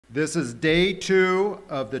This is day 2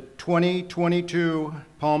 of the 2022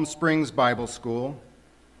 Palm Springs Bible School.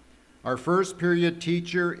 Our first period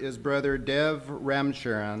teacher is Brother Dev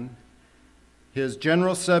Ramcharan. His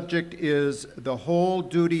general subject is the whole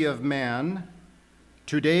duty of man.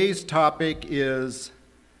 Today's topic is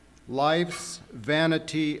life's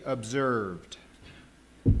vanity observed.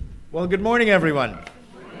 Well, good morning, everyone.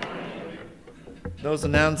 Those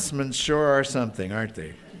announcements sure are something, aren't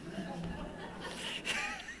they?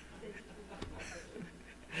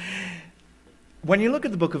 When you look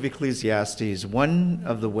at the book of Ecclesiastes, one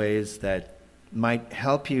of the ways that might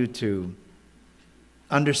help you to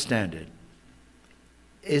understand it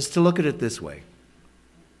is to look at it this way.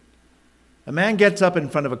 A man gets up in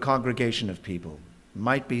front of a congregation of people.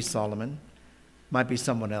 Might be Solomon, might be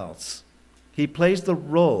someone else. He plays the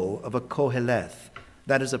role of a koheleth,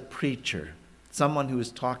 that is a preacher, someone who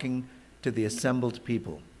is talking to the assembled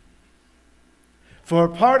people. For a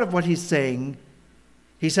part of what he's saying,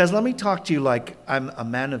 he says, let me talk to you like I'm a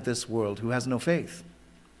man of this world who has no faith.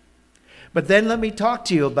 But then let me talk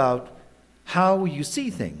to you about how you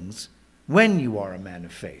see things when you are a man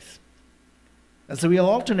of faith. And so he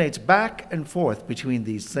alternates back and forth between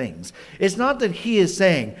these things. It's not that he is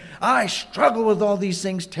saying, I struggle with all these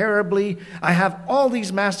things terribly. I have all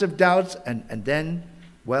these massive doubts. And then,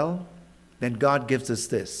 well, then God gives us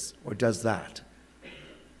this or does that.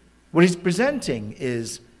 What he's presenting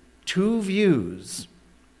is two views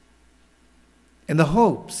in the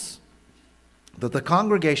hopes that the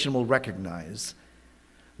congregation will recognize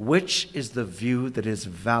which is the view that is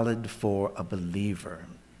valid for a believer.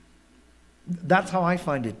 That's how I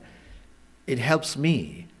find it. It helps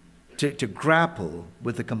me to grapple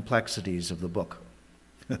with the complexities of the book.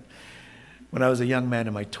 When I was a young man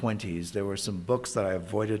in my 20s, there were some books that I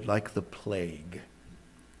avoided like the plague.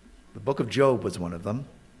 The book of Job was one of them.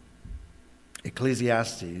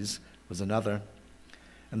 Ecclesiastes was another.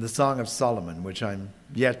 And the Song of Solomon, which I'm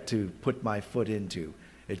yet to put my foot into.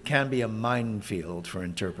 It can be a minefield for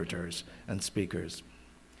interpreters and speakers.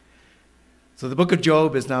 So the book of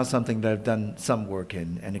Job is now something that I've done some work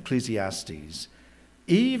in, and Ecclesiastes,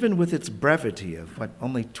 even with its brevity of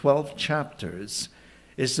only 12 chapters,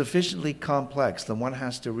 is sufficiently complex that one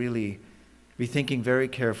has to really be thinking very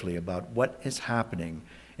carefully about what is happening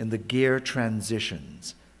in the gear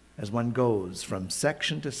transitions as one goes from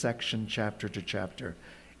section to section, chapter to chapter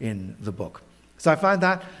in the book. So I find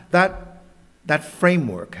that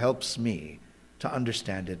framework helps me to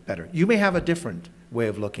understand it better. You may have a different way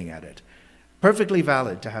of looking at it. Perfectly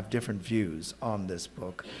valid to have different views on this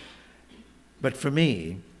book. But for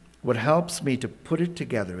me, what helps me to put it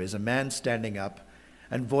together is a man standing up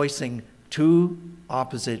and voicing two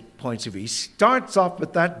opposite points of view. He starts off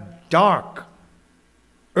with that dark,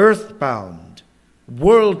 earthbound,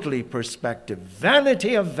 worldly perspective,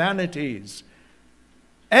 vanity of vanities.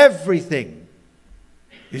 Everything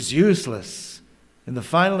is useless in the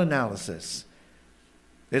final analysis.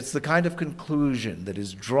 It's the kind of conclusion that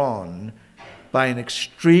is drawn by an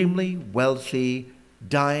extremely wealthy,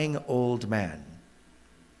 dying old man.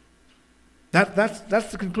 That's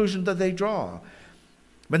the conclusion that they draw.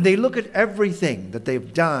 When they look at everything that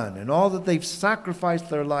they've done and all that they've sacrificed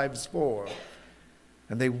their lives for,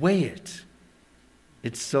 and they weigh it,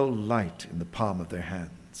 it's so light in the palm of their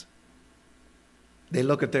hands. They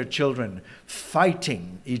look at their children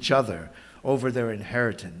fighting each other over their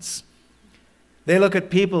inheritance. They look at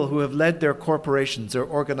people who have led their corporations, their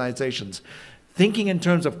organizations, thinking in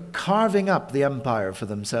terms of carving up the empire for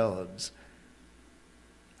themselves.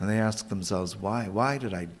 And they ask themselves, why? Why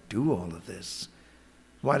did I do all of this?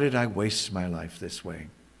 Why did I waste my life this way?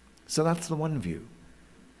 So that's the one view.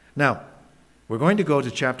 Now, we're going to go to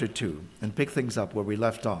chapter 2 and pick things up where we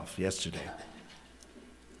left off yesterday.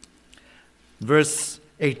 Verse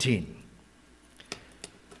 18.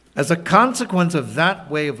 As a consequence of that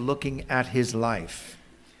way of looking at his life,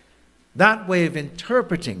 that way of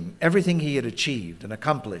interpreting everything he had achieved and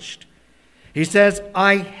accomplished, he says,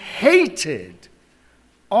 I hated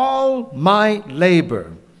all my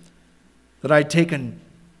labor that I'd taken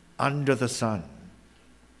under the sun.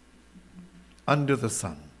 Under the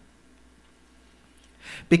sun.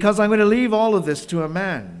 Because I'm going to leave all of this to a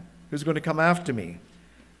man who's going to come after me.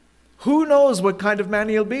 Who knows what kind of man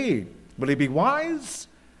he'll be? Will he be wise?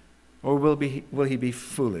 Or will he be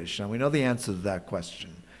foolish? And we know the answer to that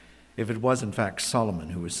question, if it was in fact Solomon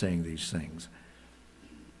who was saying these things.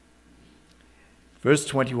 Verse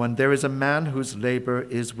 21, there is a man whose labor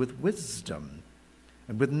is with wisdom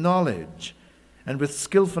and with knowledge and with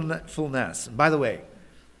skillfulness. And by the way,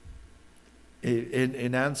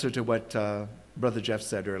 in answer to what Brother Jeff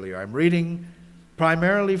said earlier, I'm reading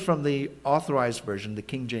primarily from the Authorized Version, the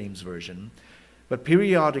King James Version, but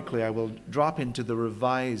periodically I will drop into the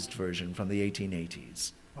Revised Version from the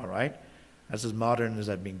 1880s. All right? That's as modern as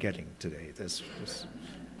I've been getting today.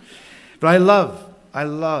 But I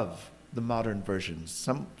love the modern versions.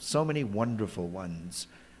 So many wonderful ones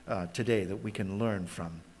today that we can learn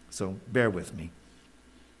from. So bear with me.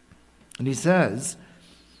 And he says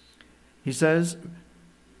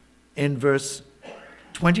in verse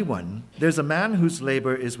 21, there's a man whose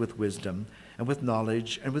labor is with wisdom and with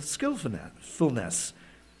knowledge and with skillfulness.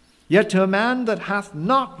 Yet to a man that hath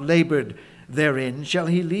not labored therein shall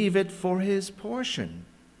he leave it for his portion.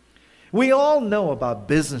 We all know about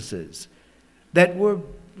businesses that were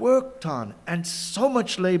worked on and so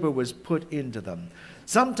much labor was put into them,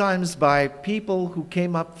 sometimes by people who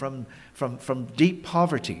came up from deep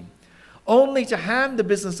poverty, only to hand the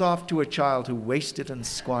business off to a child who wasted and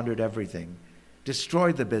squandered everything,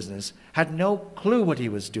 destroyed the business, had no clue what he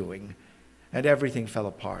was doing, and everything fell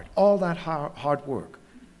apart. All that hard work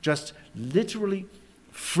just literally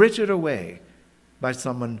frittered away by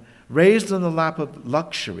someone raised in the lap of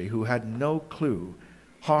luxury who had no clue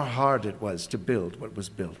how hard it was to build what was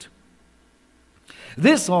built.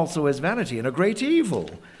 This also is vanity and a great evil.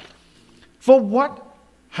 For what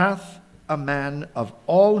hath a man of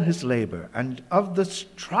all his labor and of the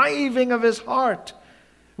striving of his heart,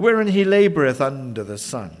 wherein he laboreth under the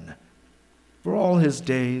sun? For all his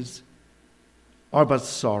days are but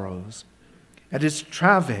sorrows, and his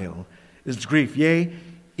travail is grief. Yea,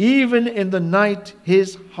 even in the night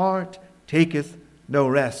his heart taketh no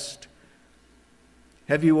rest.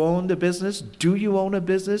 Have you owned a business? Do you own a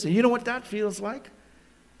business? And you know what that feels like?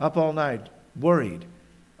 Up all night, worried.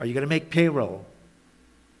 Are you going to make payroll?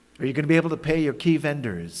 Are you going to be able to pay your key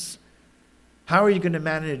vendors? How are you going to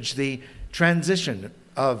manage the transition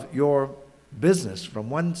of your business from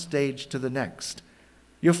one stage to the next?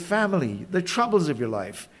 Your family, the troubles of your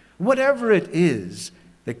life, whatever it is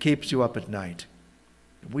that keeps you up at night.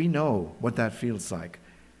 We know what that feels like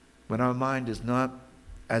when our mind is not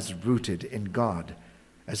as rooted in God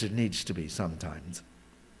as it needs to be sometimes.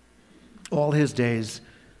 All his days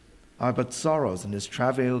are but sorrows, and his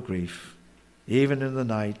travail grief. Even in the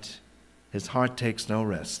night, his heart takes no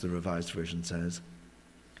rest, the Revised Version says.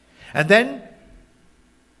 And then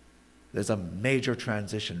there's a major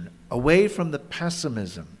transition away from the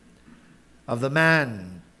pessimism of the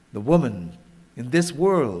man, the woman in this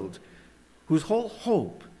world whose whole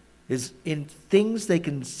hope is in things they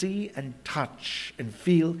can see and touch and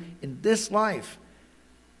feel in this life.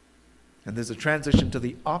 And there's a transition to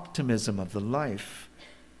the optimism of the life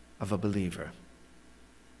of a believer.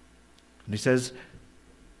 And he says,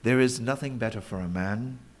 there is nothing better for a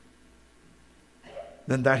man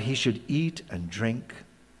than that he should eat and drink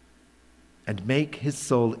and make his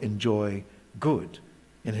soul enjoy good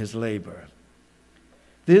in his labor.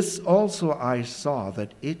 This also I saw,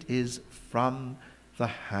 that it is from the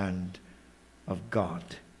hand of God.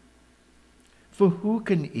 For who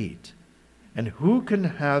can eat and who can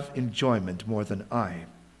have enjoyment more than I?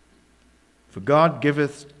 For God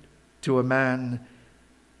giveth to a man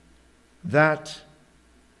that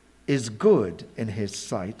is good in his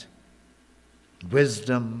sight,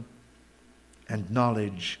 wisdom and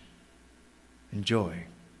knowledge and joy.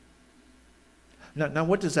 Now,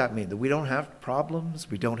 what does that mean? That we don't have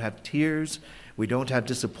problems, we don't have tears, we don't have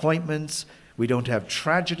disappointments, we don't have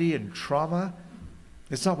tragedy and trauma?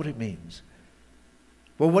 It's not what it means.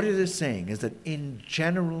 Well, what it is saying is that in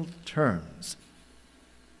general terms,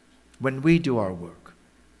 when we do our work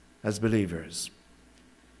as believers,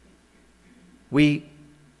 we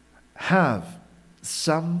have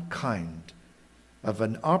some kind of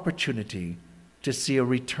an opportunity to see a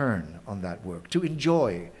return on that work, to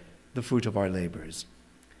enjoy the fruit of our labors.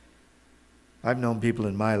 I've known people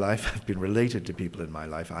in my life, I've been related to people in my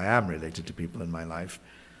life, I am related to people in my life,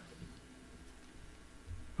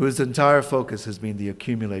 whose entire focus has been the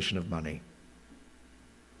accumulation of money,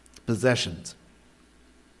 possessions,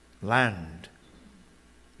 land,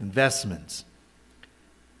 investments,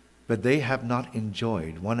 but they have not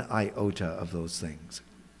enjoyed one iota of those things.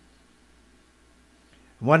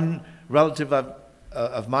 One relative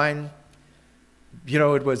of mine,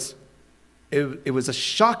 it was a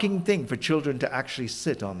shocking thing for children to actually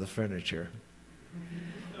sit on the furniture.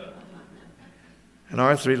 And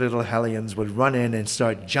our three little hellions would run in and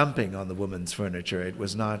start jumping on the woman's furniture. It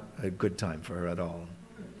was not a good time for her at all.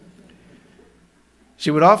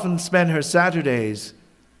 She would often spend her Saturdays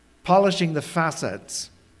polishing the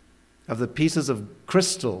facets of the pieces of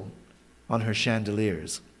crystal on her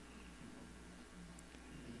chandeliers.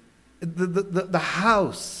 The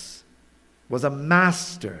house was a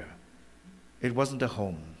master it wasn't a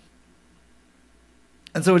home.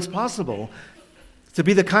 And so it's possible to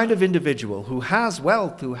be the kind of individual who has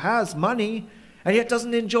wealth, who has money, and yet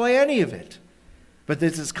doesn't enjoy any of it. But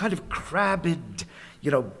there's this kind of crabbed,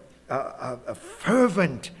 a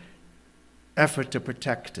fervent effort to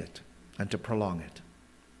protect it and to prolong it.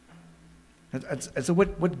 And so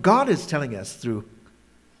what God is telling us through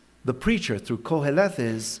the preacher, through Koheleth,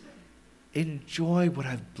 is enjoy what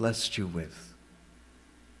I've blessed you with.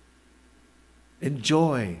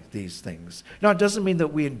 Enjoy these things. Now, it doesn't mean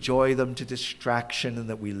that we enjoy them to distraction and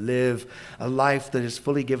that we live a life that is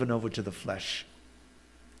fully given over to the flesh.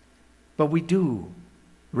 But we do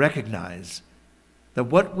recognize that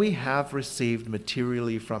what we have received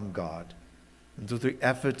materially from God and through the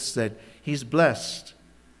efforts that He's blessed,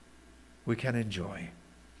 we can enjoy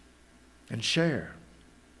and share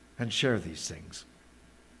these things.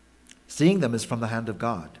 Seeing them is from the hand of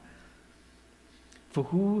God. For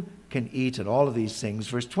who can eat and all of these things?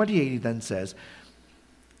 Verse 28 he then says,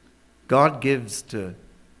 God gives to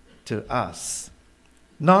us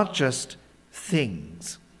not just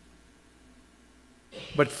things,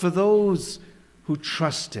 but for those who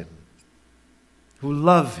trust Him, who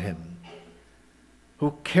love Him,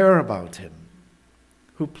 who care about Him,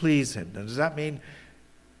 who please Him. Now, does that mean,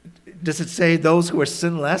 does it say those who are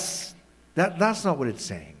sinless? That's not what it's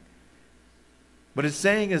saying. What it's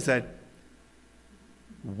saying is that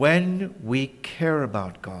when we care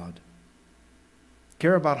about God,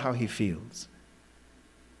 care about how He feels,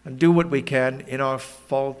 and do what we can in our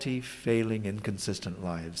faulty, failing, inconsistent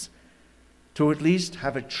lives to at least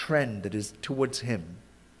have a trend that is towards Him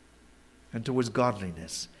and towards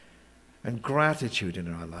godliness and gratitude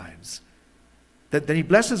in our lives, that He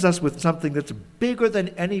blesses us with something that's bigger than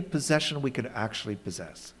any possession we could actually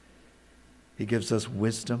possess. He gives us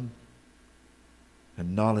wisdom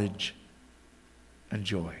and knowledge and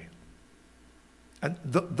joy. And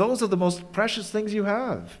those are the most precious things you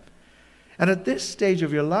have. And at this stage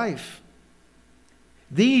of your life,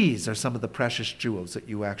 these are some of the precious jewels that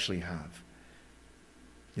you actually have.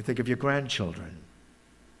 You think of your grandchildren,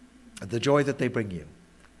 the joy that they bring you,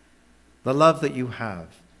 the love that you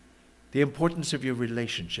have, the importance of your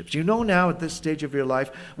relationships. You know now at this stage of your life,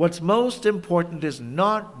 what's most important is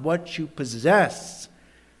not what you possess.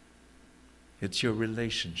 It's your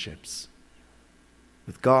relationships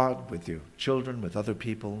with God, with your children, with other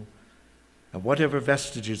people, and whatever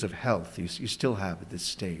vestiges of health you still have at this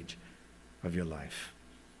stage of your life.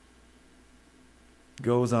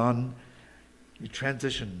 Goes on, he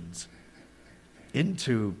transitions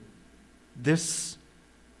into this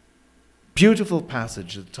beautiful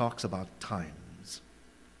passage that talks about times.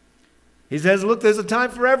 He says, look, there's a time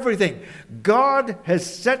for everything. God has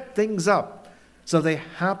set things up so they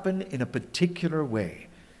happen in a particular way,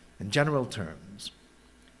 in general terms.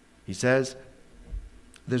 He says,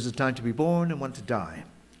 there's a time to be born and one to die,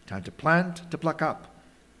 a time to plant, to pluck up,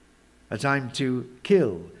 a time to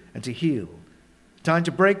kill and to heal, a time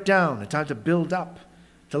to break down, a time to build up,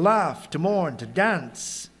 to laugh, to mourn, to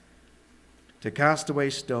dance, to cast away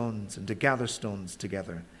stones and to gather stones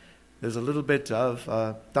together. There's a little bit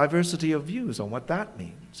of diversity of views on what that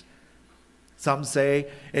means. Some say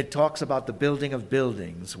it talks about the building of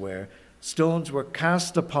buildings where stones were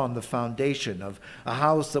cast upon the foundation of a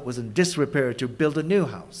house that was in disrepair to build a new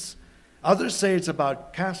house. Others say it's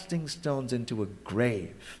about casting stones into a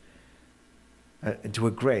grave,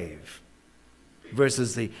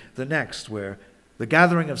 versus the next where the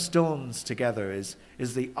gathering of stones together is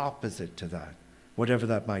the opposite to that, whatever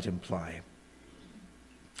that might imply.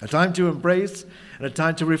 A time to embrace and a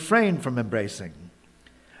time to refrain from embracing.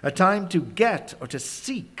 A time to get or to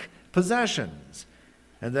seek possessions,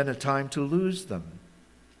 and then a time to lose them.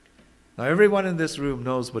 Now, everyone in this room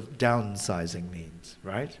knows what downsizing means,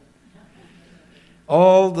 right?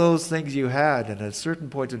 All those things you had, and at a certain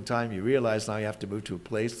point in time you realize now you have to move to a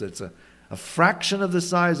place that's a fraction of the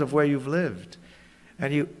size of where you've lived.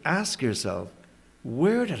 And you ask yourself,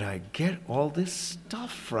 where did I get all this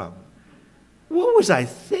stuff from? What was I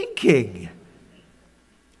thinking?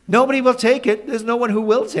 Nobody will take it. There's no one who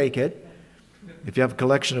will take it. If you have a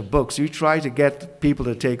collection of books, you try to get people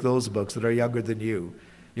to take those books that are younger than you.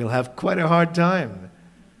 You'll have quite a hard time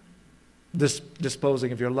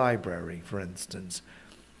disposing of your library, for instance.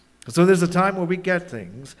 So there's a time where we get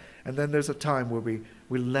things, and then there's a time where we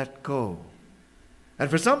let go. And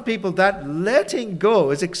for some people, that letting go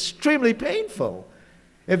is extremely painful.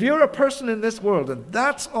 If you're a person in this world and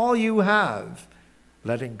that's all you have,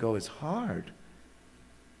 letting go is hard.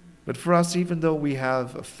 But for us, even though we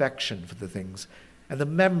have affection for the things and the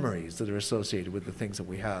memories that are associated with the things that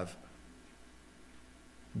we have,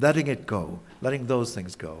 letting it go, letting those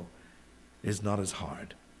things go, is not as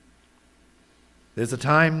hard. There's a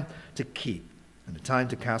time to keep and a time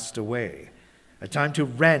to cast away, a time to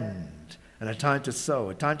rend and a time to sow,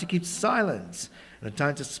 a time to keep silence and a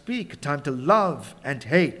time to speak, a time to love and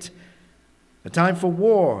hate, a time for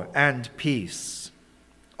war and peace.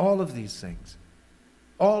 All of these things,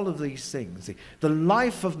 the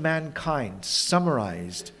life of mankind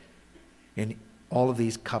summarized in all of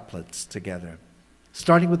these couplets together,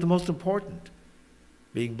 starting with the most important,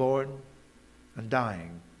 being born and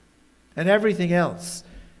dying, and everything else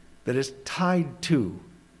that is tied to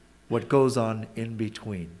what goes on in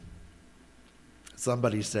between.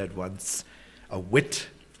 Somebody said once, a wit,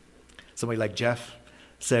 somebody like Jeff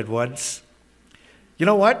said once, you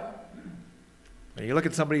know what? When you look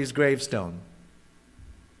at somebody's gravestone,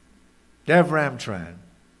 Dev Ramcharan,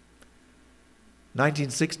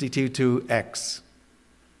 1962 to X,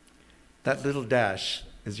 that little dash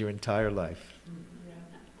is your entire life.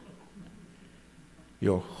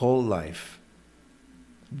 Your whole life.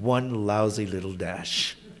 One lousy little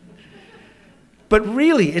dash. But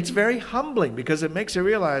really, it's very humbling because it makes you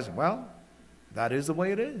realize, well, that is the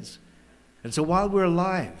way it is. And so while we're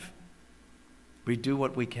alive, we do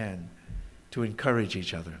what we can to encourage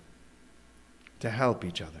each other, to help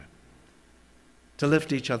each other, to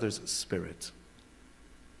lift each other's spirits.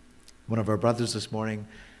 One of our brothers this morning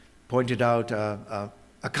pointed out a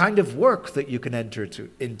kind of work that you can enter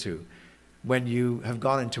into when you have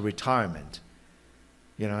gone into retirement.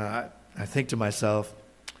 You know, I think to myself,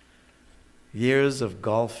 years of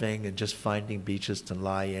golfing and just finding beaches to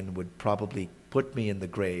lie in would probably put me in the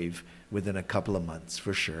grave within a couple of months,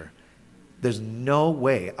 for sure. There's no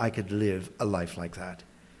way I could live a life like that.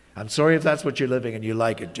 I'm sorry if that's what you're living and you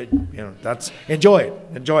like it. You know, enjoy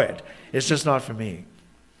it. It's just not for me.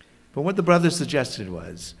 But what the brother suggested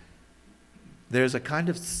was, there's a kind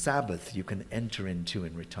of Sabbath you can enter into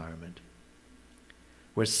in retirement,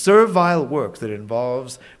 where servile work that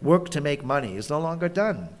involves work to make money is no longer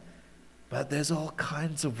done. But there's all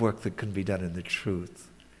kinds of work that can be done in the truth.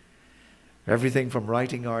 Everything from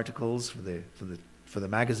writing articles for the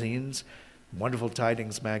magazines, Wonderful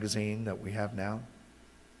Tidings magazine that we have now,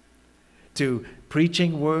 to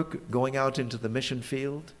preaching work, going out into the mission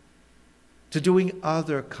field, to doing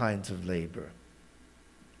other kinds of labor.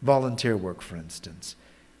 Volunteer work, for instance.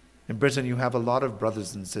 In Britain, you have a lot of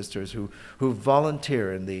brothers and sisters who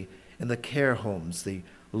volunteer in the care homes, the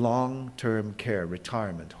long-term care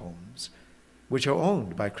retirement homes, which are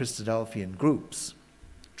owned by Christadelphian groups,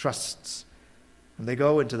 trusts. And they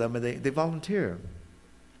go into them and they volunteer.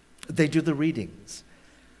 They do the readings.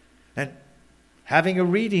 And having a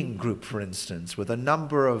reading group, for instance, with a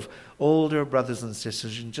number of older brothers and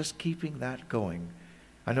sisters, and just keeping that going.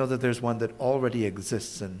 I know that there's one that already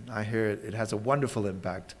exists, and I hear it has a wonderful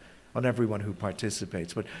impact on everyone who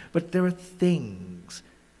participates. But there are things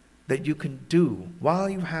that you can do while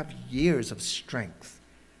you have years of strength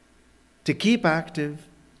to keep active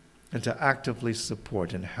and to actively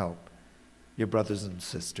support and help your brothers and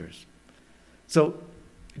sisters. So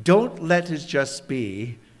don't let it just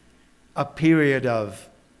be a period of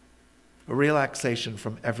relaxation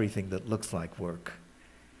from everything that looks like work.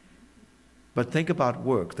 But think about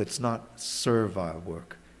work that's not servile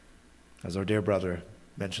work, as our dear brother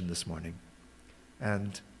mentioned this morning.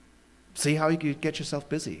 And see how you can get yourself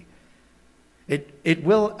busy. It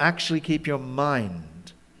will actually keep your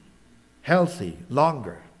mind healthy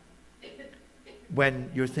longer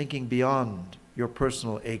when you're thinking beyond your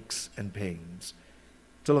personal aches and pains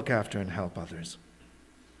to look after and help others.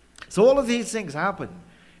 So all of these things happen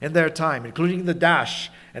in their time, including the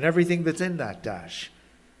dash and everything that's in that dash.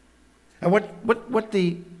 And what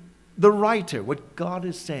the writer, what God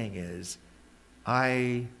is saying is,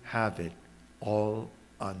 I have it all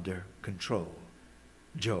under control.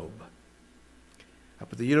 Job. I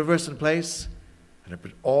put the universe in place, and I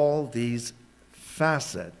put all these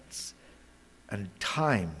facets and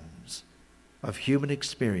times of human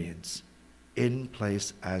experience in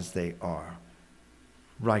place as they are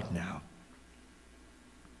right now.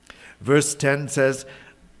 Verse 10 says,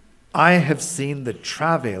 I have seen the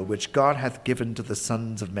travail which God hath given to the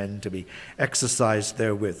sons of men to be exercised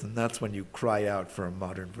therewith. And that's when you cry out for a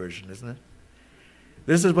modern version, isn't it?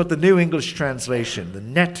 This is what the New English Translation, the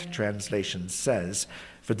Net Translation, says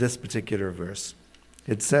for this particular verse.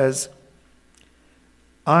 It says,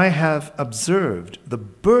 I have observed the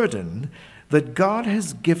burden that God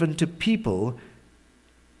has given to people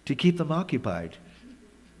to keep them occupied.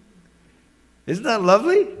 Isn't that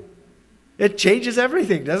lovely? It changes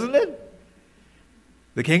everything, doesn't it?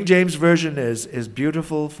 The King James Version is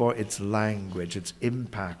beautiful for its language, its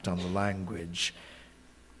impact on the language.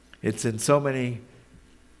 It's in so many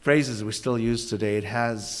phrases we still use today, it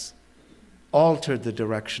has altered the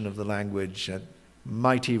direction of the language, a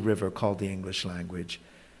mighty river called the English language,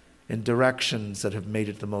 in directions that have made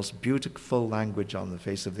it the most beautiful language on the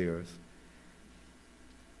face of the earth.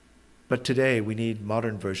 But today we need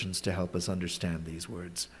modern versions to help us understand these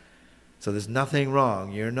words. So there's nothing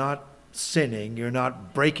wrong. You're not sinning. You're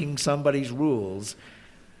not breaking somebody's rules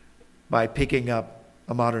by picking up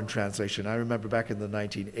a modern translation. I remember back in the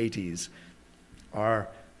 1980s, our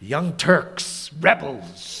young Turks,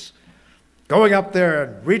 rebels, going up there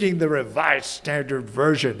and reading the Revised Standard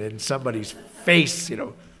Version in somebody's face,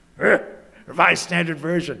 Revised Standard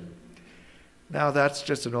Version. Now that's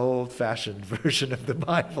just an old-fashioned version of the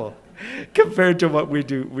Bible compared to what we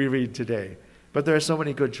read today. But there are so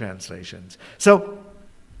many good translations. So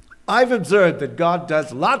I've observed that God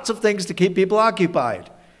does lots of things to keep people occupied.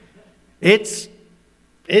 It's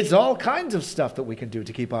all kinds of stuff that we can do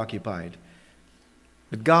to keep occupied.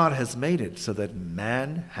 But God has made it so that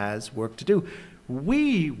man has work to do.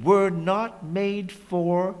 We were not made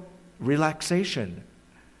for relaxation.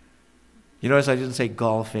 You notice I didn't say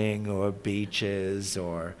golfing or beaches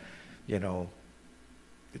or,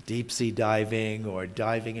 deep sea diving or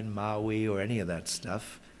diving in Maui or any of that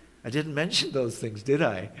stuff. I didn't mention those things, did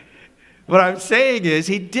I? What I'm saying is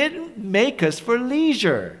he didn't make us for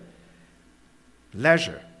leisure.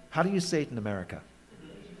 Leisure. How do you say it in America?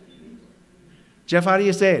 Jeff, how do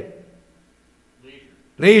you say it?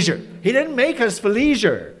 Leisure. He didn't make us for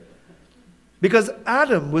leisure because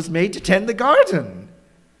Adam was made to tend the garden.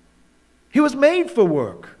 He was made for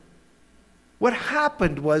work. What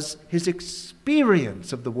happened was his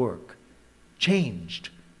experience of the work changed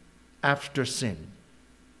after sin.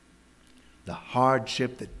 The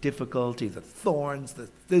hardship, the difficulty, the thorns, the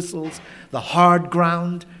thistles, the hard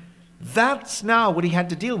ground, that's now what he had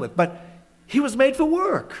to deal with. But he was made for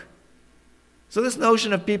work. So this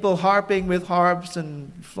notion of people harping with harps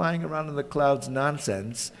and flying around in the clouds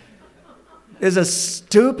nonsense is as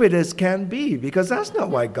stupid as can be, because that's not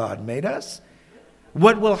why God made us.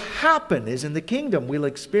 What will happen is in the kingdom we'll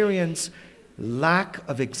experience lack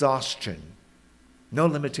of exhaustion, no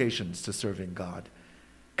limitations to serving God,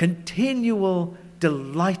 continual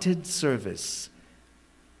delighted service,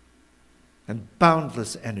 and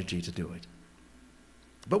boundless energy to do it.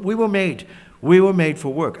 But we were made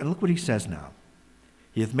for work. And look what he says now.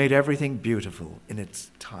 He hath made everything beautiful in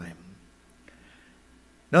its time.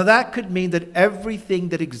 Now that could mean that everything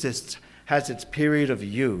that exists has its period of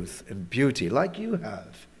youth and beauty, like you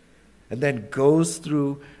have, and then goes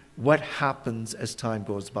through what happens as time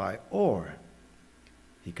goes by. Or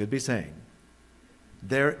he could be saying,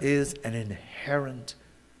 there is an inherent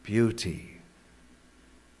beauty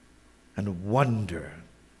and wonder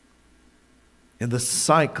in the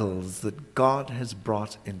cycles that God has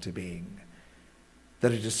brought into being,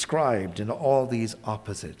 that are described in all these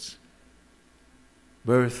opposites: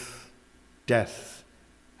 birth, death,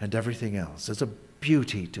 and everything else. There's a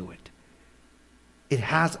beauty to it. It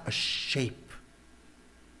has a shape.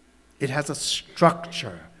 It has a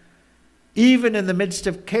structure. Even in the midst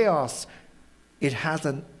of chaos, it has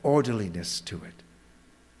an orderliness to it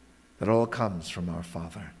that all comes from our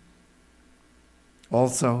Father.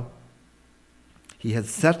 Also, he has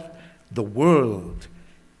set the world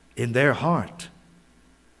in their heart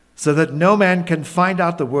so that no man can find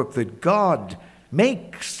out the work that God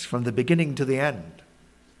makes from the beginning to the end.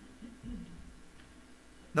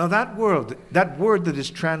 Now that word that is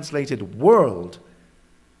translated world,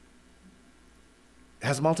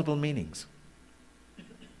 has multiple meanings.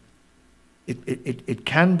 It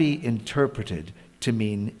can be interpreted to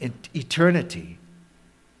mean eternity.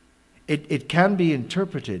 It can be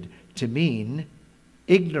interpreted to mean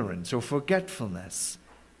ignorance or forgetfulness.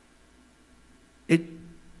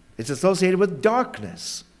 It's associated with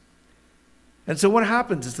darkness. And so what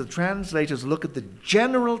happens is the translators look at the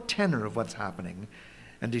general tenor of what's happening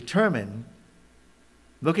and determine,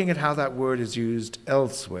 looking at how that word is used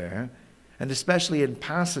elsewhere, and especially in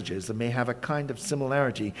passages that may have a kind of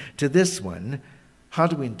similarity to this one, how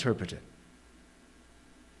do we interpret it?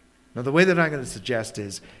 Now, the way that I'm going to suggest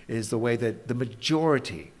is the way that the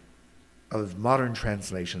majority of modern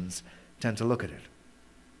translations tend to look at it.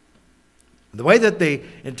 The way that they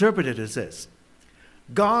interpret it is this: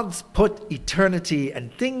 God's put eternity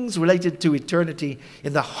and things related to eternity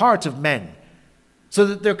in the heart of men, so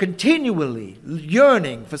that they're continually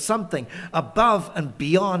yearning for something above and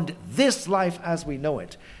beyond this life as we know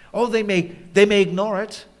it. Oh, they may ignore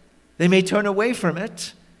it. They may turn away from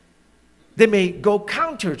it. They may go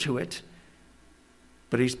counter to it.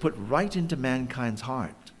 But he's put right into mankind's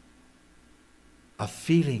heart a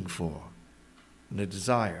feeling for and a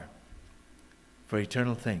desire for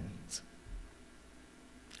eternal things.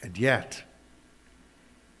 And yet,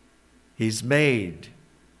 He's made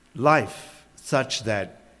life such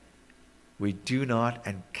that we do not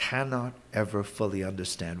and cannot ever fully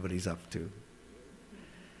understand what He's up to.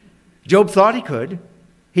 Job thought he could.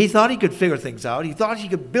 He thought he could figure things out. He thought he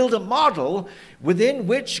could build a model within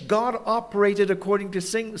which God operated according to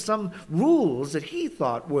some rules that he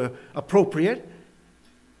thought were appropriate.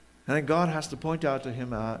 And then God has to point out to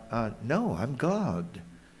him, no, I'm God.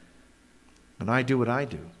 And I do what I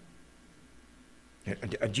do.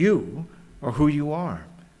 And you are who you are.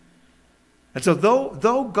 And so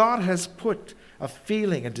though God has put a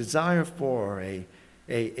feeling, a desire for,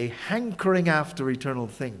 a hankering after eternal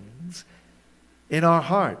things in our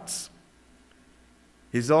hearts,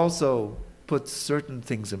 He's also put certain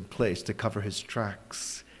things in place to cover His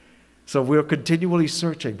tracks. So we're continually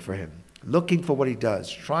searching for Him, looking for what He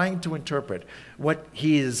does, trying to interpret what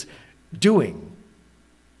He is doing,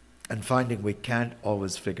 and finding we can't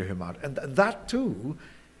always figure Him out. And that too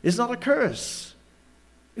is not a curse.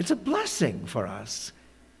 It's a blessing for us,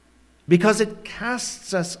 because it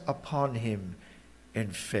casts us upon Him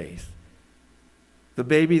in faith. The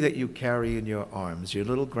baby that you carry in your arms, your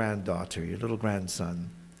little granddaughter, your little grandson,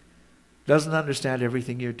 doesn't understand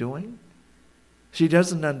everything you're doing. She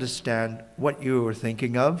doesn't understand what you are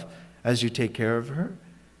thinking of as you take care of her.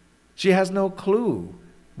 She has no clue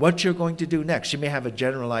what you're going to do next. She may have a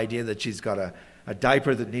general idea that she's got a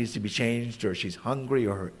diaper that needs to be changed, or she's hungry,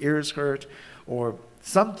 or her ears hurt, or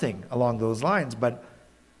something along those lines. But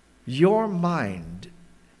your mind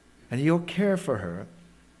and your care for her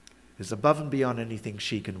is above and beyond anything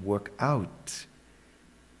she can work out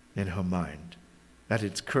in her mind at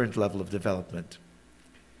its current level of development.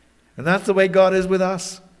 And that's the way God is with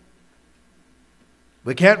us.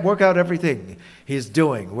 We can't work out everything He's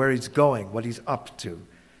doing, where He's going, what He's up to.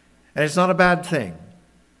 And it's not a bad thing.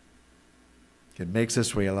 It makes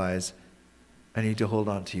us realize, I need to hold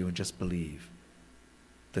on to You and just believe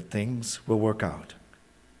that things will work out,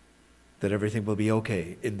 that everything will be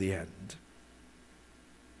okay in the end.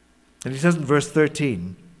 And He says in verse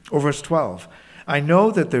 13, or verse 12, I know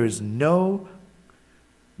that there is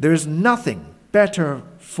nothing better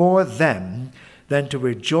for them than to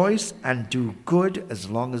rejoice and do good as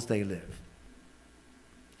long as they live.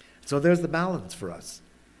 So there's the balance for us.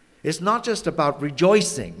 It's not just about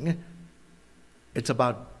rejoicing, it's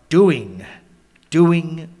about doing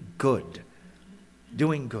good.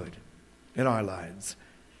 Doing good in our lives.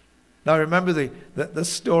 Now remember the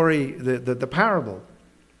story, the parable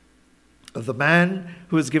of the man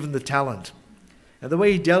who was given the talent. And the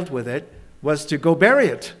way he dealt with it was to go bury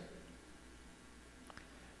it.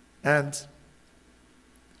 And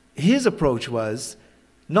his approach was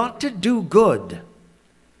not to do good,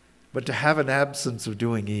 but to have an absence of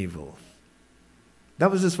doing evil. That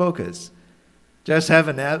was his focus. Just have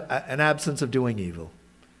an absence of doing evil,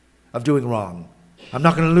 of doing wrong. I'm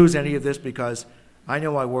not going to lose any of this because I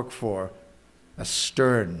know I work for a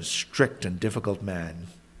stern, strict, and difficult man.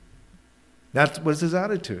 That was his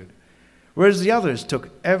attitude. Whereas the others took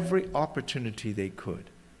every opportunity they could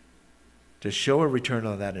to show a return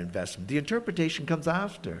on that investment. The interpretation comes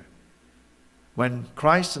after. When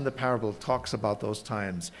Christ in the parable talks about those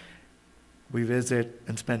times, we visit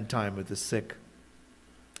and spend time with the sick,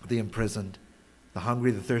 the imprisoned, the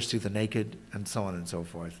hungry, the thirsty, the naked, and so on and so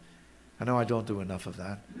forth. I know I don't do enough of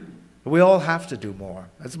that. But we all have to do more,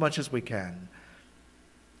 as much as we can.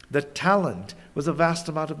 The talent was a vast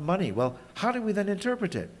amount of money. Well, how do we then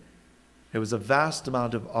interpret it? It was a vast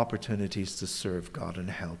amount of opportunities to serve God and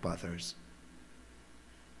help others.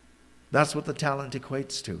 That's what the talent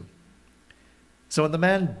equates to. So when the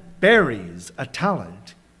man buries a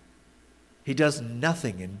talent, he does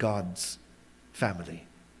nothing in God's family.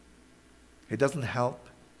 He doesn't help.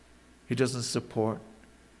 He doesn't support.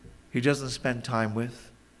 He doesn't spend time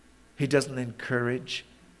with. He doesn't encourage.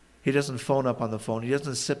 He doesn't phone up on the phone. He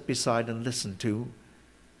doesn't sit beside and listen to.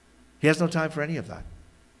 He has no time for any of that.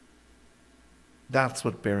 That's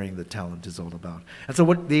what burying the talent is all about. And so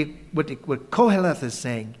what Koheleth is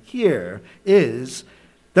saying here is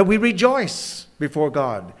that we rejoice before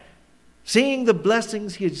God, seeing the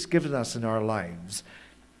blessings He has given us in our lives,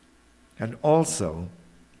 and also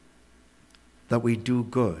that we do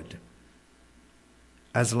good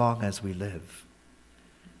as long as we live.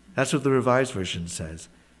 That's what the Revised Version says.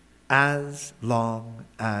 As long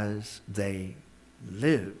as they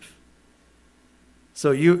live.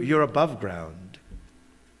 So you're above ground.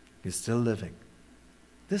 You're still living.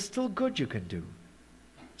 There's still good you can do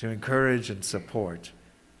to encourage and support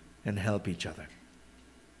and help each other.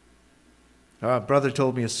 A brother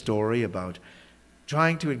told me a story about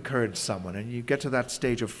trying to encourage someone, and you get to that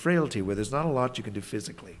stage of frailty where there's not a lot you can do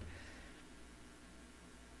physically.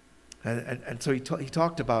 And so he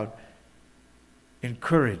talked about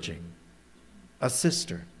encouraging a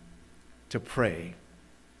sister to pray,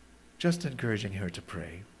 just encouraging her to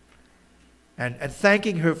pray, and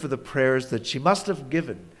thanking her for the prayers that she must have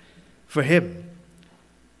given for him,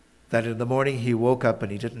 that in the morning he woke up and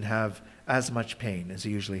he didn't have as much pain as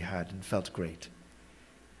he usually had and felt great.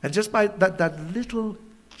 And just by that little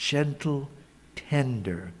gentle,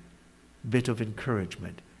 tender bit of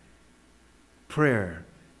encouragement, prayer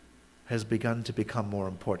has begun to become more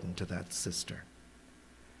important to that sister.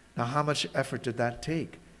 Now, how much effort did that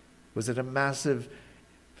take? Was it a massive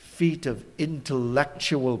feat of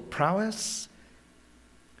intellectual prowess?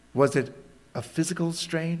 Was it a physical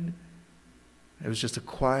strain? It was just a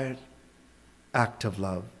quiet act of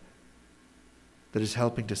love that is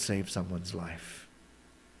helping to save someone's life.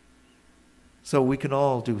 So we can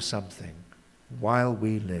all do something while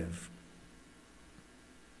we live.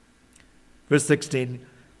 Verse 16,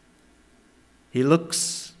 he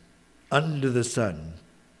looks under the sun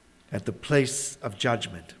at the place of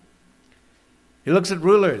judgment. He looks at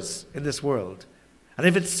rulers in this world. And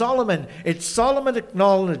if it's Solomon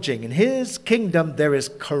acknowledging in his kingdom there is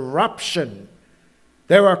corruption.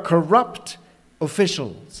 There are corrupt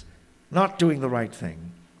officials not doing the right thing.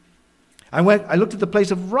 I looked at the place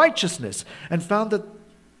of righteousness and found that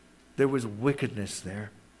there was wickedness there.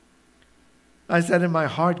 I said in my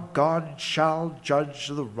heart, God shall judge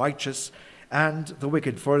the righteous and the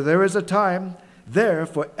wicked, for there is a time there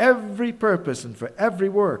for every purpose and for every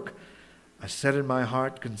work. I said in my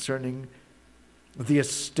heart concerning the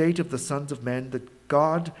estate of the sons of men, that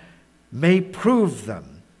God may prove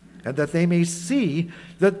them, and that they may see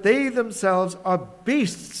that they themselves are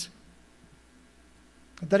beasts.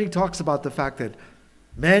 And then he talks about the fact that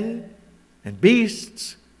men and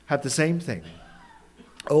beasts have the same thing.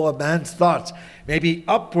 Oh, a man's thoughts may be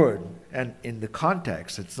upward, and in the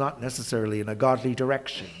context, it's not necessarily in a godly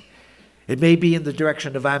direction. It may be in the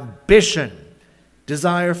direction of ambition,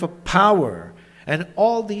 desire for power, and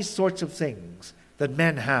all these sorts of things that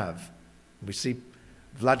men have. We see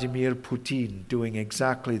Vladimir Putin doing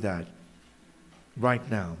exactly that right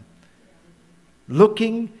now.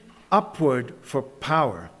 Looking upward for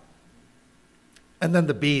power. And then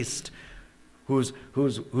the beast whose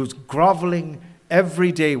groveling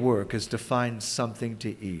everyday work is to find something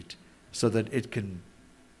to eat so that it can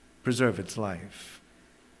preserve its life.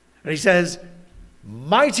 And he says,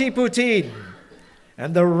 mighty Putin,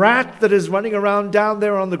 and the rat that is running around down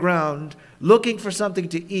there on the ground looking for something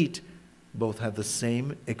to eat, both have the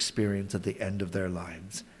same experience at the end of their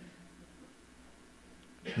lives.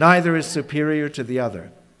 Neither is superior to the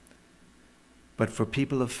other. But for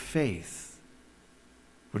people of faith,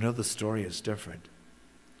 we know the story is different.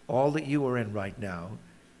 All that you are in right now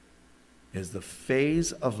is the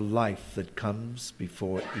phase of life that comes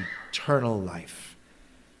before eternal life.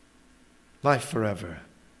 Life forever,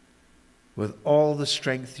 with all the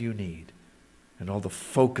strength you need and all the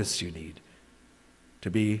focus you need to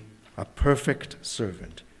be a perfect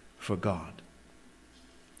servant for God.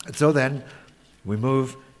 And so then, we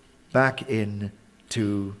move back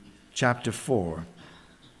into chapter 4.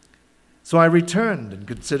 So I returned and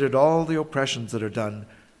considered all the oppressions that are done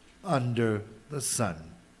under the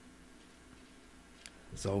sun.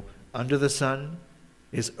 So, under the sun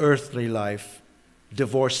is earthly life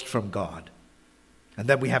divorced from God. And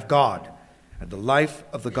then we have God and the life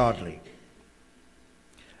of the godly.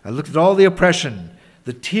 I looked at all the oppression,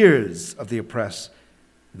 the tears of the oppressed.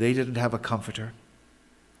 They didn't have a comforter.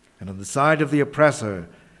 And on the side of the oppressor,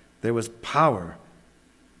 there was power,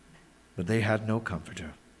 but they had no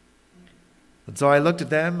comforter. And so I looked at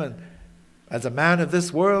them, and as a man of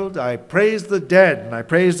this world, I praise the dead, and I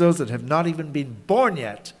praise those that have not even been born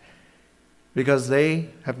yet, because they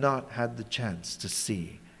have not had the chance to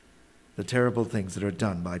see the terrible things that are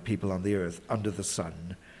done by people on the earth under the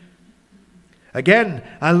sun. Again,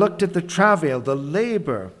 I looked at the travail, the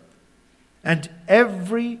labor, and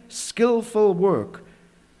every skillful work,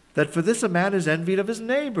 that for this a man is envied of his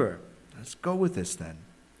neighbor. Let's go with this then.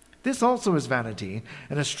 This also is vanity,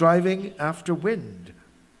 and a striving after wind.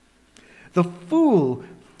 The fool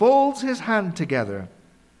folds his hand together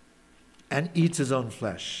and eats his own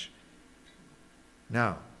flesh.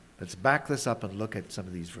 Now, let's back this up and look at some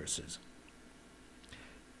of these verses.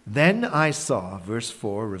 Then I saw, verse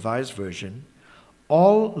 4, Revised Version,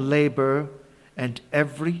 all labor and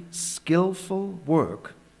every skillful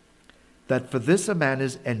work, that for this a man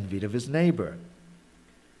is envied of his neighbor.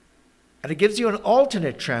 And it gives you an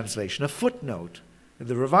alternate translation, a footnote, in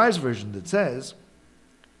the Revised Version that says,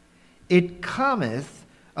 It cometh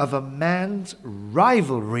of a man's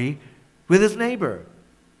rivalry with his neighbor.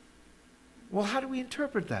 Well, how do we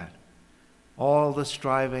interpret that? All the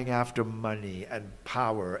striving after money and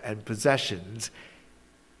power and possessions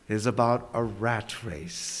is about a rat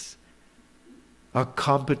race, a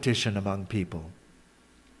competition among people.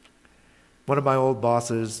 One of my old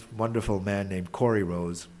bosses, wonderful man named Corey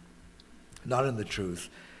Rose, not in the truth,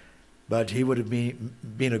 but he would have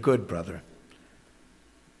been a good brother.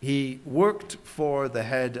 He worked for the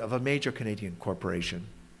head of a major Canadian corporation.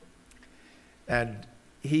 And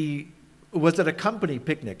he was at a company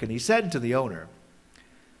picnic, and he said to the owner,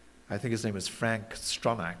 I think his name was Frank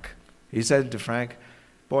Stromack, he said to Frank,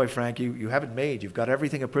 boy, Frank, you have it made. You've got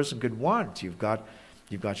everything a person could want. You've got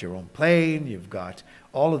your own plane. You've got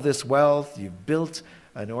all of this wealth. You've built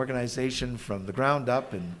an organization from the ground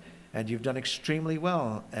up, and you've done extremely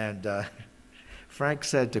well. And Frank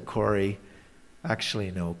said to Corey,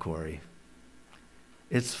 actually, no, Corey.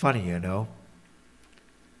 It's funny, you know.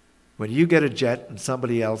 When you get a jet and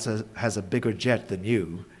somebody else has a bigger jet than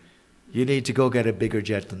you need to go get a bigger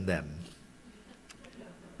jet than them.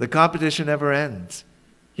 The competition never ends.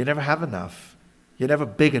 You never have enough. You're never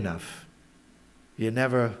big enough. You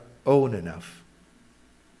never own enough.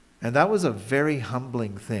 And that was a very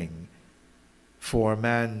humbling thing for a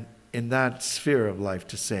man in that sphere of life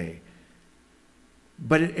to say.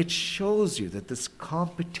 But it shows you that this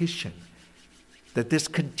competition, that this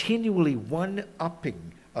continually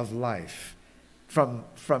one-upping of life from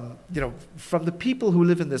the people who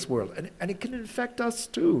live in this world, and it can infect us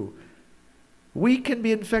too. We can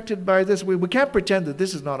be infected by this. We can't pretend that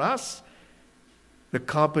this is not us. The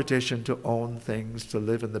competition to own things, to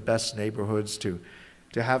live in the best neighborhoods, to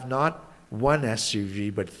have not one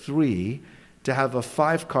SUV but 3, to have a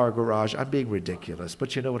 5-car garage. I'm being ridiculous,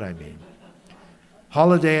 but you know what I mean.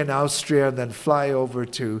 Holiday in Austria and then fly over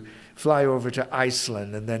to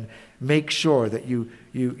Iceland and then make sure that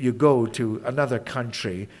you go to another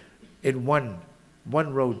country in one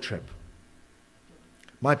road trip.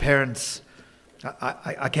 My parents,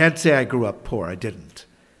 I can't say I grew up poor. I didn't.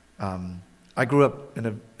 I grew up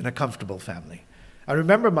in a comfortable family. I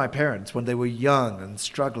remember my parents when they were young and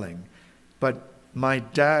struggling, but my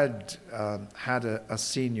dad had a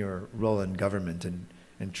senior role in government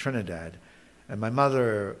in Trinidad, and my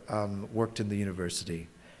mother worked in the university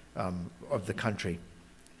of the country.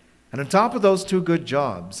 And on top of those 2 good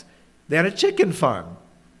jobs, they had a chicken farm.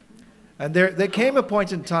 And there came a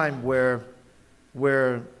point in time where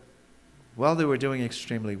they were doing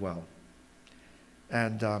extremely well.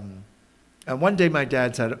 And one day my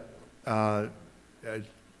dad said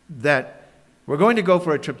that we're going to go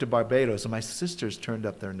for a trip to Barbados. And my sisters turned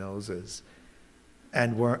up their noses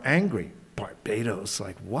and were angry. Barbados,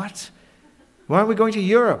 like what? Why aren't we going to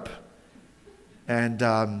Europe? And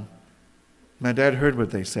my dad heard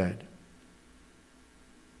what they said.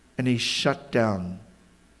 And he shut down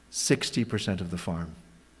 60% of the farm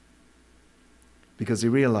because he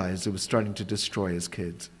realized it was starting to destroy his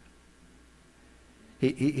kids.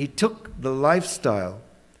 He took the lifestyle,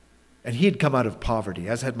 and he had come out of poverty,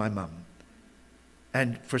 as had my mom.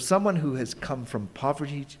 And for someone who has come from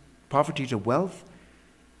poverty to wealth,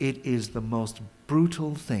 it is the most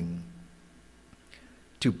brutal thing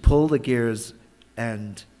to pull the gears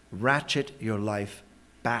and ratchet your life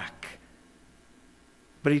back.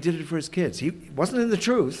 But he did it for his kids. He wasn't in the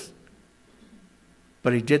truth,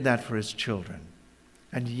 but he did that for his children.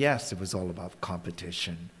 And yes, it was all about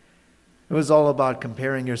competition. It was all about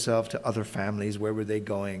comparing yourself to other families. Where were they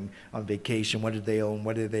going on vacation? What did they own?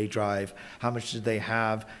 What did they drive? How much did they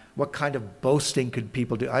have? What kind of boasting could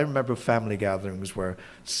people do? I remember family gatherings where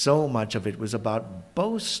so much of it was about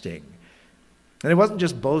boasting. And it wasn't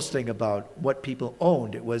just boasting about what people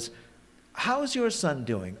owned. It was, how's your son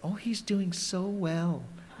doing? Oh, he's doing so well.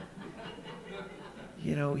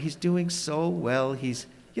 He's doing so well. He's,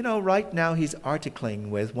 right now he's articling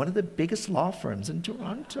with one of the biggest law firms in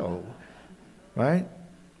Toronto, right?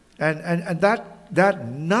 And that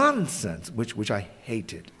nonsense, which I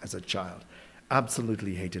hated as a child,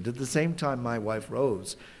 absolutely hated. At the same time, my wife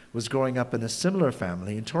Rose was growing up in a similar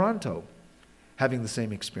family in Toronto, having the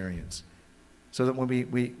same experience. So that when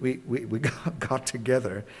we got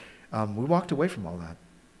together, we walked away from all that.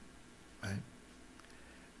 Right?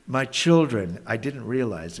 My children, I didn't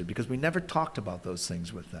realize it because we never talked about those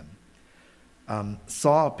things with them.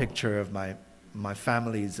 Saw a picture of my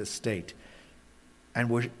family's estate and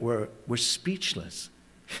were speechless.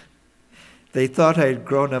 They thought I had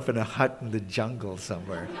grown up in a hut in the jungle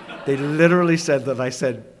somewhere. They literally said that. I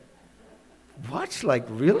said, what? Like,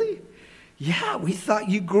 really? Yeah, we thought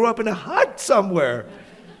you grew up in a hut somewhere.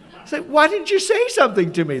 Say, why didn't you say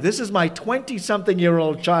something to me? This is my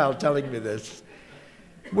 20-something-year-old child telling me this.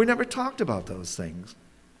 We never talked about those things.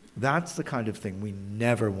 That's the kind of thing we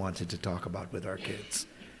never wanted to talk about with our kids,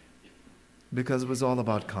 because it was all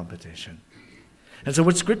about competition. And so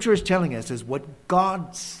what Scripture is telling us is what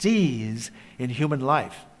God sees in human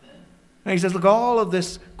life. And he says, look, all of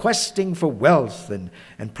this questing for wealth and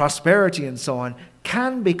prosperity and so on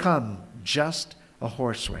can become just a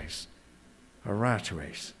horse race, a rat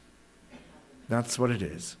race. That's what it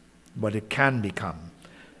is, what it can become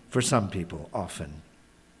for some people often.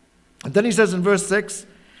 And then he says in verse 6,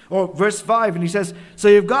 or verse 5, and he says, so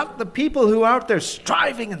you've got the people who are out there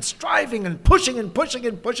striving and striving and pushing and pushing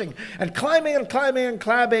and pushing and climbing and climbing and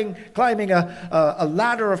climbing a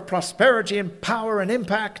ladder of prosperity and power and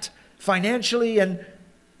impact financially. And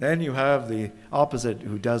then you have the opposite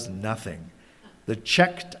who does nothing. The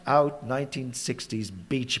checked out 1960s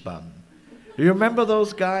beach bum. Do you remember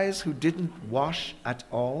those guys who didn't wash at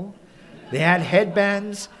all? They had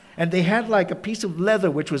headbands. And they had like a piece of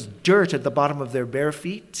leather which was dirt at the bottom of their bare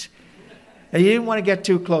feet. And you didn't want to get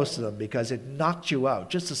too close to them because it knocked you out,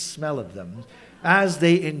 just the smell of them, as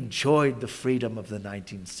they enjoyed the freedom of the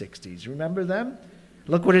 1960s. Remember them?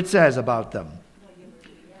 Look what it says about them.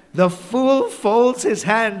 The fool folds his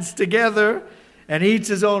hands together and eats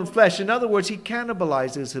his own flesh. In other words, he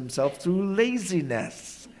cannibalizes himself through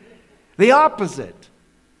laziness. The opposite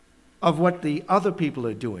of what the other people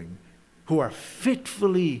are doing, who are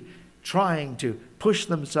fitfully trying to push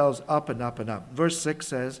themselves up and up and up. Verse 6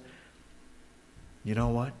 says, you know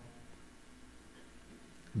what?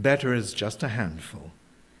 Better is just a handful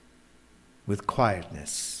with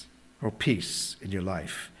quietness or peace in your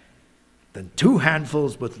life than 2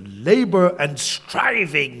 handfuls with labor and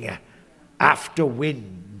striving after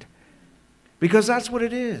wind. Because that's what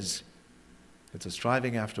it is. It's a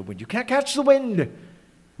striving after wind. You can't catch the wind.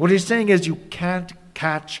 What he's saying is you can't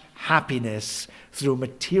catch happiness through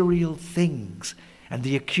material things and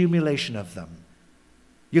the accumulation of them.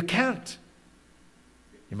 You can't.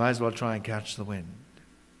 You might as well try and catch the wind.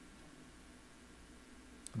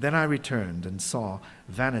 Then I returned and saw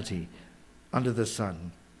vanity under the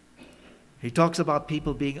sun. He talks about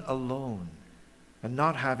people being alone and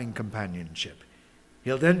not having companionship.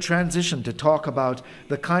 He'll then transition to talk about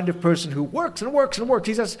the kind of person who works and works and works.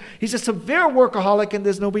 He's a severe workaholic, and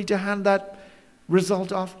there's nobody to hand that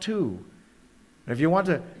result off to. If you want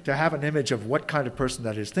to have an image of what kind of person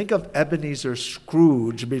that is, think of Ebenezer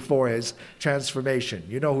Scrooge before his transformation.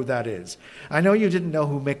 You know who that is. I know you didn't know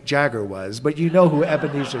who Mick Jagger was, but you know who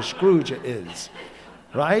Ebenezer Scrooge is.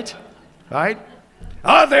 Right? Right?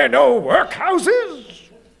 Are there no workhouses?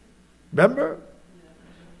 Remember?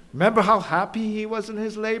 Remember how happy he was in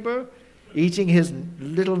his labor? Eating his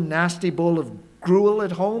little nasty bowl of gruel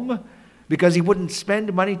at home because he wouldn't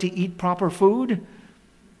spend money to eat proper food?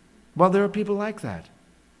 Well, there are people like that.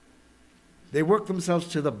 They work themselves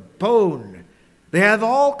to the bone. They have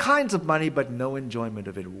all kinds of money, but no enjoyment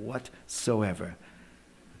of it whatsoever.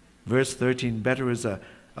 Verse 13, better is a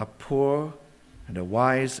poor and a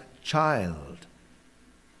wise child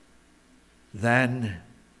than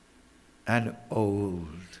an old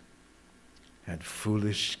and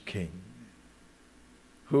foolish king.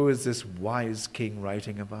 Who is this wise king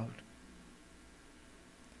writing about?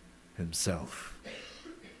 Himself.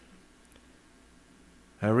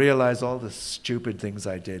 I realize all the stupid things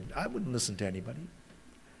I did. I wouldn't listen to anybody.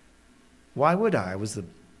 Why would I? I was the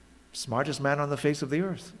smartest man on the face of the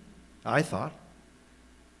earth, I thought.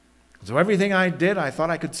 So everything I did, I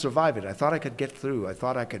thought I could survive it. I thought I could get through. I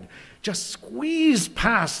thought I could just squeeze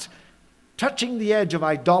past, touching the edge of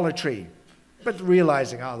idolatry, but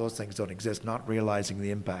realizing, those things don't exist, not realizing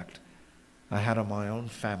the impact I had on my own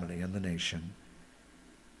family and the nation.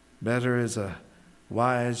 Better is a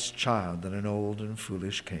wise child than an old and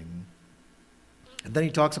foolish king. And then he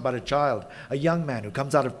talks about a child, a young man who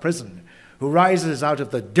comes out of prison, who rises out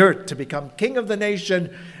of the dirt to become king of the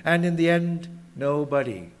nation, and in the end,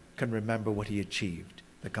 nobody can remember what he achieved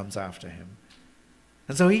that comes after him.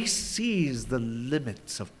 And so he sees the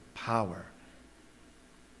limits of power.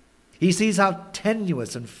 He sees how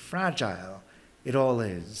tenuous and fragile it all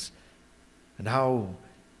is, and how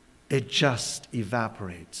it just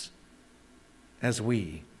evaporates as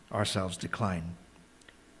we ourselves decline.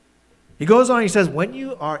 He goes on, he says, when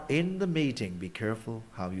you are in the meeting, be careful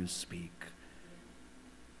how you speak.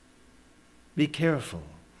 Be careful.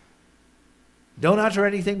 Don't utter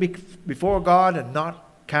anything before God and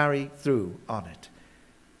not carry through on it.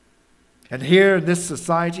 And here in this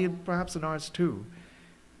society, and perhaps in ours too,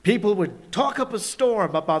 people would talk up a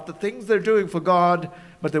storm about the things they're doing for God,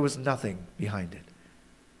 but there was nothing behind it.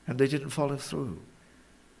 And they didn't follow through.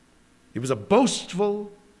 It was a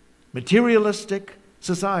boastful, materialistic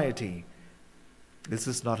society. Is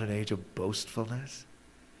this not an age of boastfulness?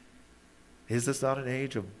 Is this not an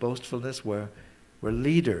age of boastfulness where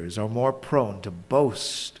leaders are more prone to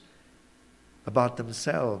boast about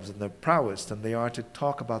themselves and their prowess than they are to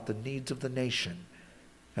talk about the needs of the nation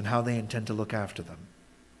and how they intend to look after them?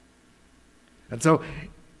 And so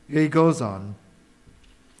he goes on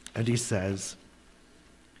and he says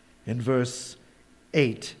in verse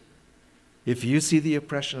 8, if you see the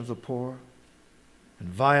oppression of the poor and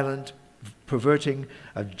violent perverting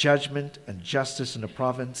of judgment and justice in a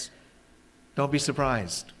province, don't be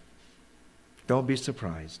surprised. Don't be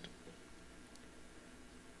surprised.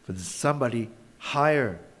 For somebody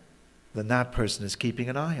higher than that person is keeping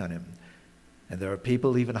an eye on him. And there are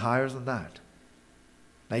people even higher than that.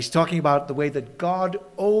 Now he's talking about the way that God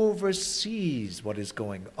oversees what is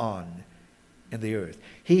going on in the earth.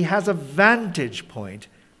 He has a vantage point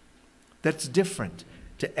that's different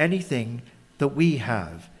to anything that we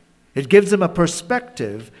have. It gives him a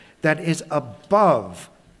perspective that is above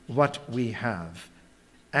what we have.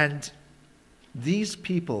 And these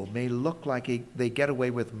people may look like they get away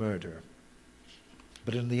with murder,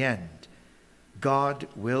 but in the end, God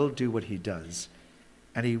will do what he does,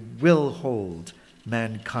 and he will hold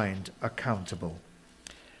mankind accountable.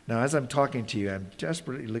 Now, as I'm talking to you, I'm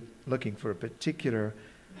desperately looking for a particular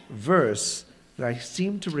verse that I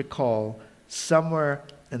seem to recall somewhere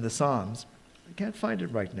in the Psalms. I can't find it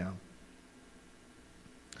right now.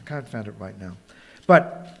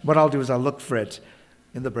 But what I'll do is I'll look for it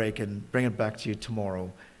in the break and bring it back to you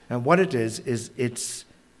tomorrow. And what it is it's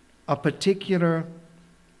a particular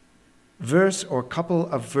verse or couple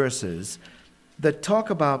of verses that talk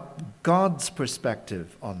about God's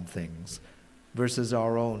perspective on things versus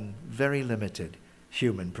our own very limited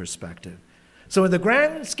human perspective. So in the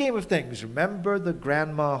grand scheme of things, remember the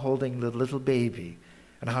grandma holding the little baby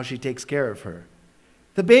and how she takes care of her.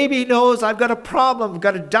 The baby knows, I've got a problem, I've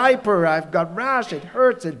got a diaper, I've got rash, it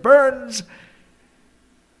hurts, it burns,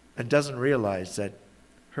 and doesn't realize that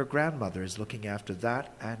her grandmother is looking after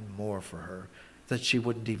that and more for her that she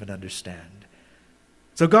wouldn't even understand.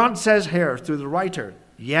 So God says here through the writer,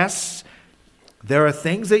 yes, there are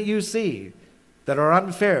things that you see that are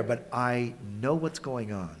unfair, but I know what's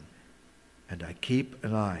going on, and I keep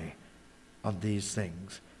an eye on these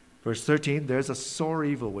things. Verse 13, there's a sore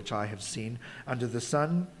evil which I have seen under the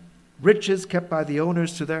sun, riches kept by the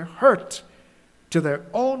owners to their hurt, to their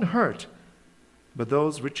own hurt, but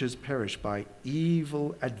those riches perish by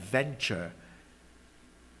evil adventure.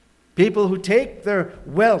 People who take their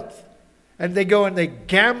wealth and they go and they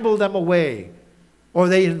gamble them away, or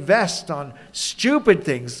they invest on stupid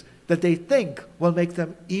things that they think will make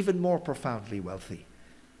them even more profoundly wealthy.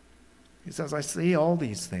 He says, I see all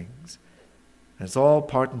these things. It's all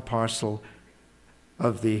part and parcel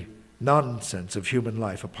of the nonsense of human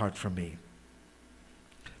life apart from me.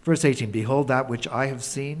 Verse 18, behold that which I have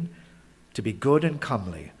seen to be good and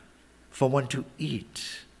comely, for one to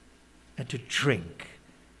eat and to drink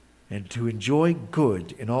and to enjoy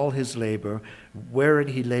good in all his labor, wherein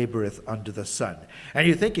he laboreth under the sun. And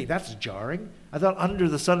you're thinking, that's jarring. I thought under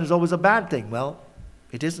the sun is always a bad thing. Well,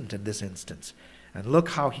 it isn't in this instance. And look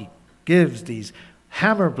how he gives these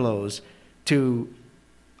hammer blows to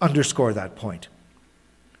underscore that point.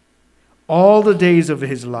 All the days of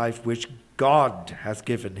his life which God hath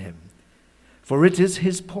given him, for it is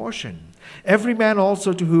his portion. Every man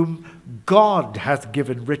also to whom God hath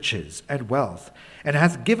given riches and wealth, and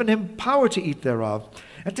hath given him power to eat thereof,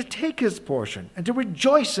 and to take his portion, and to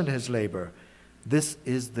rejoice in his labor. This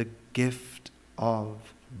is the gift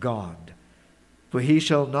of God. For he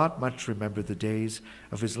shall not much remember the days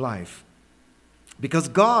of his life, because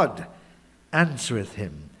God answereth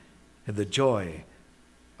him in the joy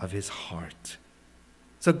of his heart.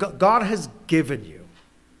 So God has given you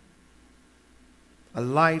a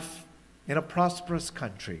life in a prosperous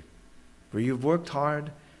country where you've worked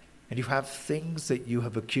hard and you have things that you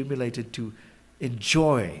have accumulated to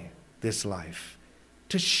enjoy this life,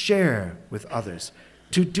 to share with others,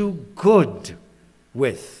 to do good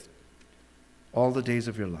with all the days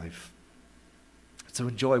of your life. So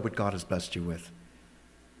enjoy what God has blessed you with.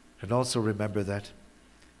 And also remember that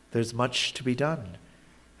there's much to be done,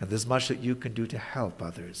 and there's much that you can do to help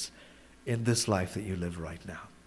others in this life that you live right now.